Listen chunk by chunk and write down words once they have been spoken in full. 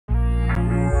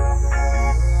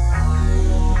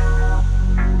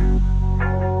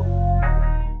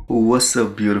What's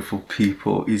up, beautiful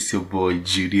people? It's your boy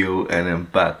Judeo, and I'm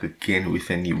back again with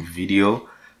a new video.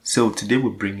 So today we're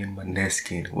bringing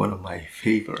Måneskin, one of my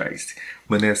favorites,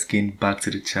 Måneskin, back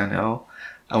to the channel,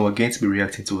 and we're going to be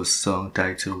reacting to a song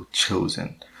titled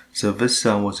Chosen. So this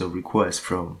song was a request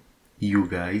from you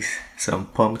guys, so I'm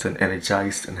pumped and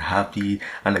energized and happy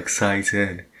and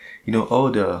excited, you know,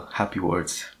 all the happy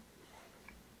words.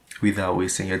 Without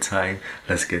wasting your time,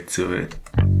 let's get to it.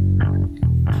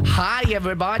 Hi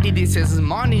everybody, this is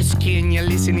Måneskin. You're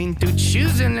listening to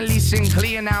Chosen. Listen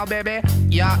clear now, baby.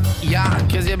 Yeah,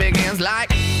 cause it begins like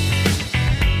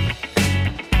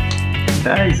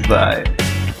Nice vibe.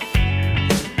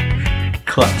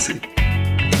 Classic. I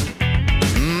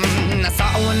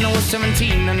saw it when I was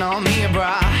 17 and all me,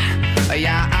 bruh.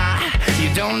 You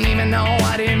don't even know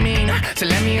what it means, so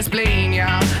let me explain,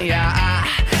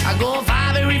 I go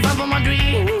very far for my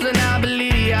dreams and I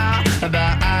believe, but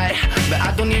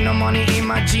I don't need no money in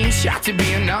my jeans. Got to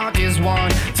be an artist.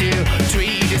 1, 2,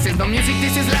 3. This is no music,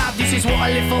 this is life, this is what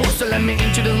I live for. So let me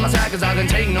introduce myself, cause I can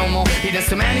take no more. There's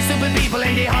too many stupid people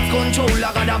and they have control.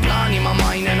 I got a plan in my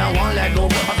mind and I won't let go.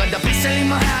 I got the pistol in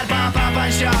my head, pop,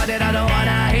 and shot that I don't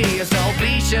wanna hear. So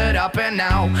please shut up and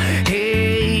now.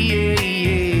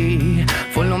 Hey,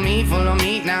 follow me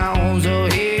now. So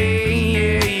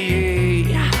hey,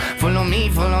 follow me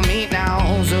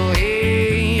now. So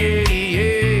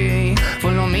hey,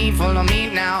 follow me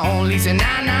now. Listen,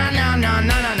 nah,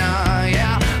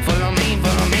 yeah. Follow me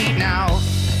now.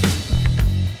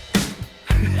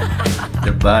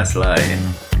 The bass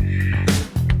line.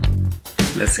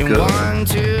 Let's go. 1,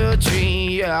 2,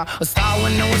 3, yeah. I started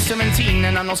when I was 17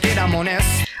 and I'm not scared, I'm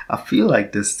honest. I feel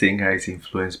like this singer is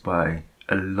influenced by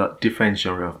a lot different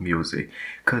genre of music,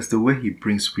 because the way he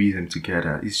brings rhythm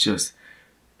together is just,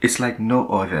 it's like no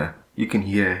other. You can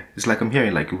hear, it's like I'm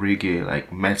hearing like reggae,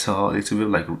 like metal, a little bit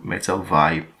like metal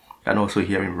vibe, and also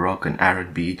hearing rock and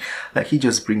R&B. Like he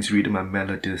just brings rhythm and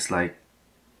melodies, like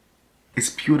it's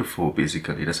beautiful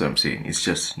basically. That's what I'm saying. It's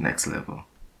just next level.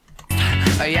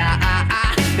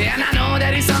 And I know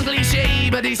that it sounds cliche,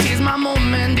 but this is my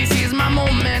moment,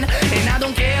 and I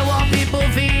don't care what people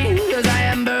think, cause I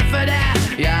am birthed for that,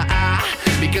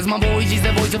 because my voice is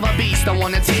the voice of a beast. I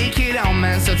wanna take it on,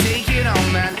 man, so take it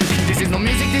on, man. This is no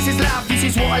music, this is life, this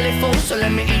is what I live for. So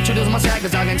let me introduce myself,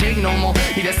 cause I can take no more.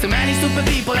 There's too many stupid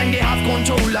people and they have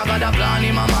control. I got a plan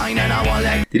in my mind and I want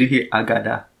like. Did you hear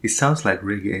Agada? It sounds like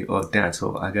reggae or dance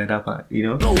or Agada, you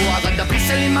know? No, I got the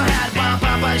pistol in my head, pop,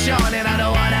 and shot that I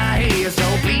don't wanna hear. So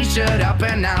please shut up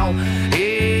and now.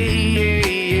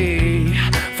 Hey,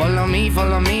 follow me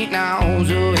now.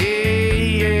 So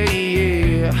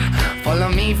hey, follow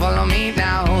me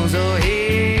now. So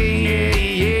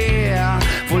hey,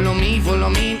 follow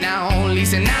me now.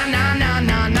 Listen,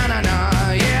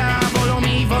 nah, yeah. Follow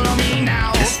me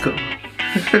now. Let's go.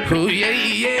 Oh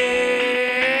yeah.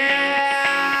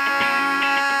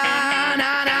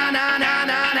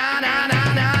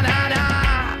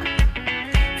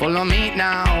 Follow me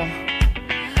now,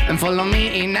 and follow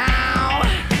me now.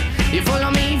 You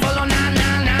follow me, follow na.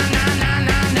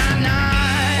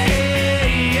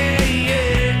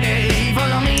 Hey,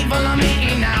 follow me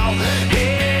now. Hey,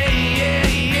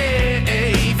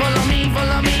 follow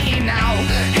me now.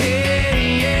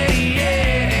 Hey,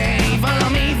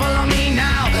 follow me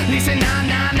now. Listen, na.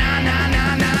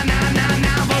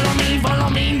 Follow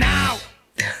me now.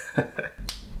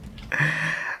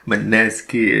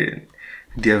 Måneskin.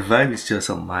 Their vibe is just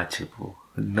unmatchable.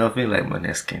 Nothing like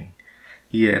Måneskin.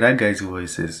 Yeah, that guy's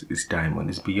voice is diamond.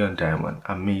 It's beyond diamond.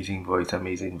 Amazing voice,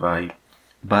 amazing vibe.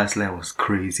 Bass line was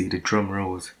crazy. The drum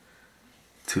rolls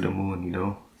to the moon, you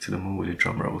know, to the moon with the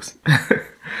drum rolls.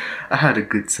 I had a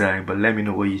good time, but let me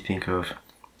know what you think of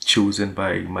Chosen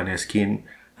by Måneskin,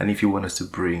 and if you want us to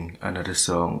bring another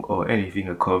song or anything,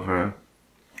 a cover,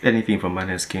 anything from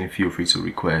Måneskin, feel free to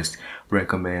request,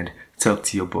 recommend, talk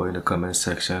to your boy in the comment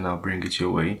section. I'll bring it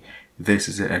your way. This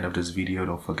is the end of this video.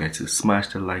 Don't forget to smash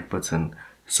the like button,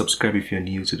 subscribe if you're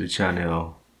new to the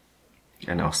channel,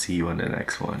 and I'll see you on the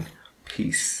next one.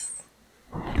 Peace.